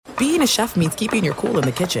being a chef means keeping your cool in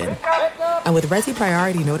the kitchen. And with Resi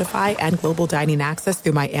Priority Notify and Global Dining Access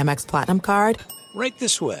through my Amex Platinum card, right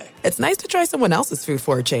this way. It's nice to try someone else's food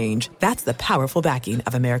for a change. That's the powerful backing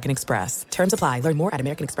of American Express. Terms apply. Learn more at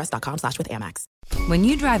americanexpress.com/withAmex. When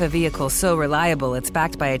you drive a vehicle so reliable it's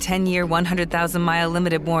backed by a 10-year, 100,000-mile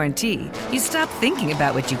limited warranty, you stop thinking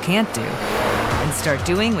about what you can't do and start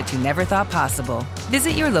doing what you never thought possible.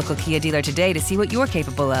 Visit your local Kia dealer today to see what you're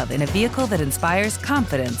capable of in a vehicle that inspires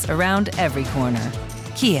confidence around every corner.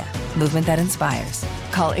 Kia, movement that inspires.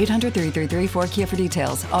 Call 800-333-4KIA for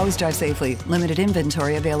details. Always drive safely. Limited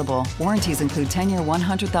inventory available. Warranties include 10-year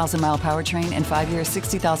 100,000-mile powertrain and 5-year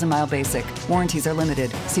 60,000-mile basic. Warranties are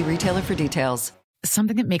limited. See retailer for details.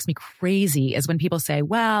 Something that makes me crazy is when people say,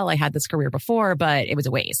 well, I had this career before, but it was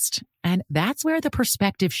a waste. And that's where the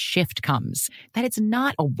perspective shift comes, that it's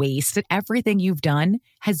not a waste, that everything you've done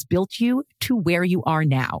has built you to where you are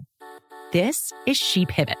now. This is She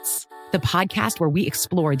Pivots, the podcast where we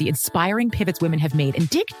explore the inspiring pivots women have made and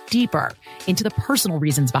dig deeper into the personal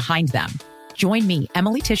reasons behind them. Join me,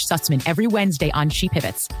 Emily Tish Sussman, every Wednesday on She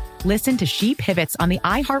Pivots. Listen to She Pivots on the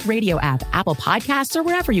iHeartRadio app, Apple Podcasts, or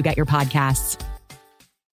wherever you get your podcasts.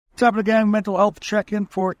 What's happening, gang? Mental health check-in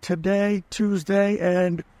for today, Tuesday,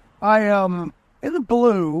 and I am in the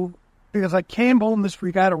blue because I came home this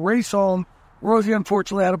week. I had a race home. Rosie,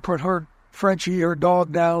 unfortunately, had to put her Frenchie, her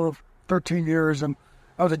dog, down of 13 years, and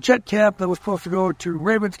I was at Jet Camp that was supposed to go to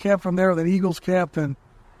Ravens Camp from there, then Eagles Camp, and,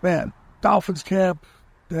 man, Dolphins Camp,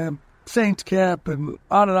 then Saints Camp, and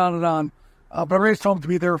on and on and on. But I raced home to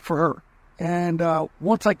be there for her. And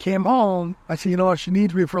once I came home, I said, you know what, she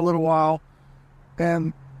needs me for a little while,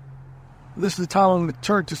 and this is the time I'm going to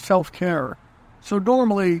turn to self-care. So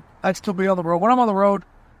normally, I'd still be on the road. When I'm on the road,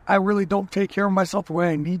 I really don't take care of myself the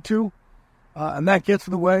way I need to, and that gets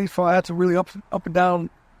in the way. So I had some really up and down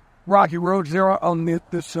rocky roads there on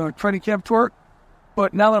this training camp tour.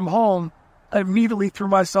 But now that I'm home, I immediately threw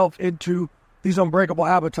myself into these unbreakable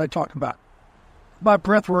habits I talked about. My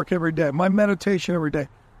breath work every day, my meditation every day,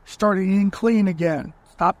 started eating clean again,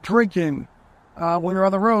 stop drinking. When you're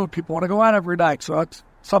on the road, people want to go out every night, so that's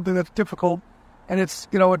something that's difficult, and it's,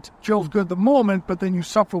 you know, it feels good at the moment, but then you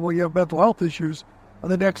suffer when you have mental health issues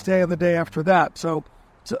on the next day and the day after that. So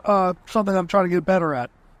it's something I'm trying to get better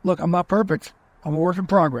at. Look, I'm not perfect. I'm a work in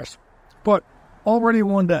progress. But already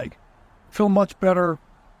one day, feel much better.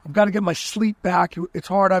 I've got to get my sleep back. It's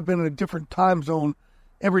hard. I've been in a different time zone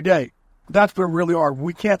every day. That's been really hard.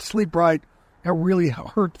 We can't sleep right. It really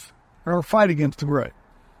hurts our fight against the right.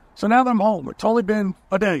 So now that I'm home, it's only been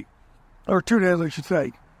a day. Or 2 days, I should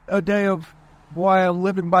say, a day of why I'm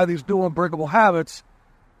living by these new unbreakable habits,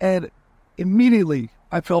 and immediately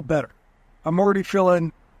I felt better. I'm already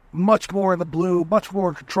feeling much more in the blue, much more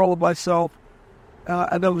in control of myself,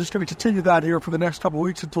 and I'm just going to continue that here for the next couple of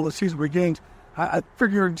weeks until the season begins. I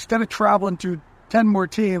figure instead of traveling to 10 more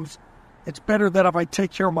teams, it's better that if I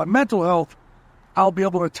take care of my mental health, I'll be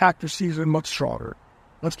able to attack the season much stronger.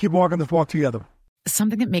 Let's keep walking this walk together.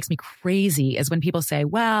 Something that makes me crazy is when people say,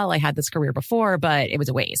 well, I had this career before, but it was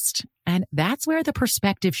a waste. And that's where the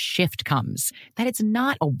perspective shift comes, that it's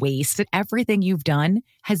not a waste, that everything you've done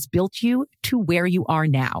has built you to where you are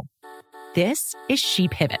now. This is She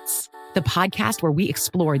Pivots, the podcast where we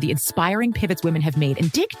explore the inspiring pivots women have made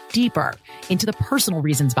and dig deeper into the personal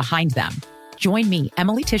reasons behind them. Join me,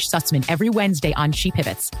 Emily Tish Sussman, every Wednesday on She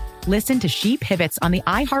Pivots. Listen to She Pivots on the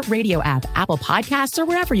iHeartRadio app, Apple Podcasts, or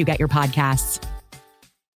wherever you get your podcasts.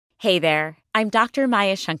 Hey there, I'm Dr.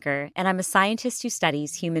 Maya Shankar, and I'm a scientist who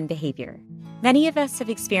studies human behavior. Many of us have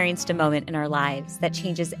experienced a moment in our lives that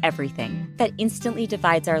changes everything, that instantly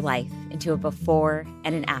divides our life into a before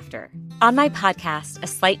and an after. On my podcast, A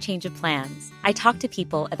Slight Change of Plans, I talk to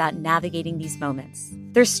people about navigating these moments.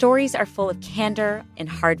 Their stories are full of candor and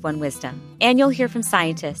hard-won wisdom. And you'll hear from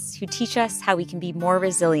scientists who teach us how we can be more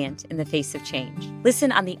resilient in the face of change.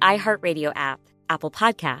 Listen on the iHeartRadio app, Apple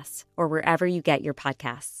Podcasts, or wherever you get your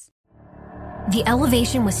podcasts. The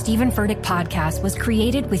Elevation with Stephen Furtick podcast was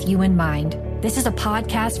created with you in mind. This is a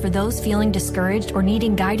podcast for those feeling discouraged or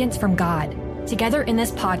needing guidance from God. Together in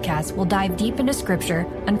this podcast, we'll dive deep into scripture,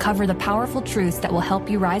 uncover the powerful truths that will help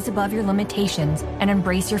you rise above your limitations and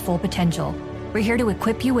embrace your full potential. We're here to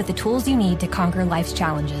equip you with the tools you need to conquer life's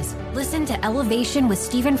challenges. Listen to Elevation with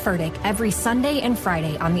Stephen Furtick every Sunday and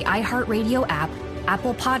Friday on the iHeartRadio app,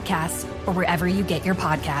 Apple Podcasts, or wherever you get your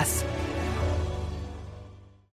podcasts.